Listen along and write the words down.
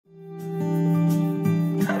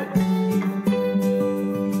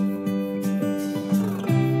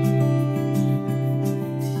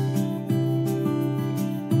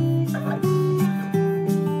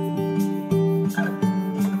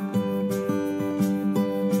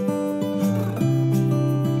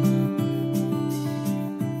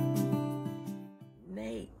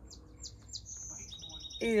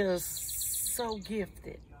so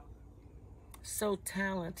gifted, so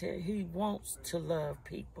talented. He wants to love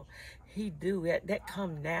people. He do that. That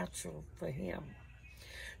come natural for him.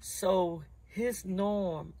 So his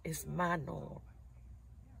norm is my norm,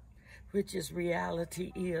 which is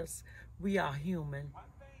reality is we are human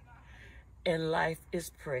and life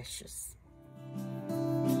is precious.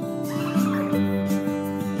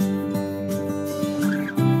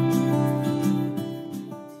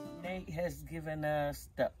 Nate has given us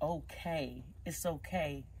the okay. It's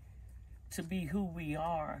okay to be who we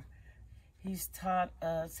are. He's taught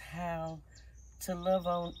us how to love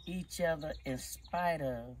on each other in spite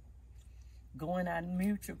of going out and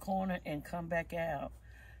mute your corner and come back out.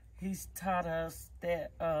 He's taught us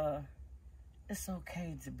that it's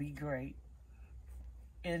okay to be great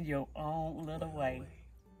in your own little way.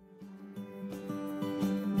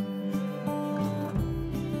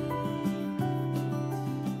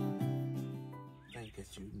 I think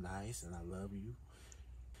that you're nice and I love you.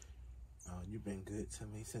 You've been good to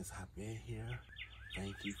me since I've been here.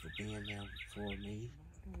 Thank you for being there for me.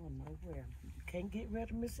 I don't know where. Can't get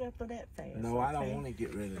rid of myself for that fast. No, I don't want to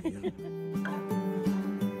get rid of you.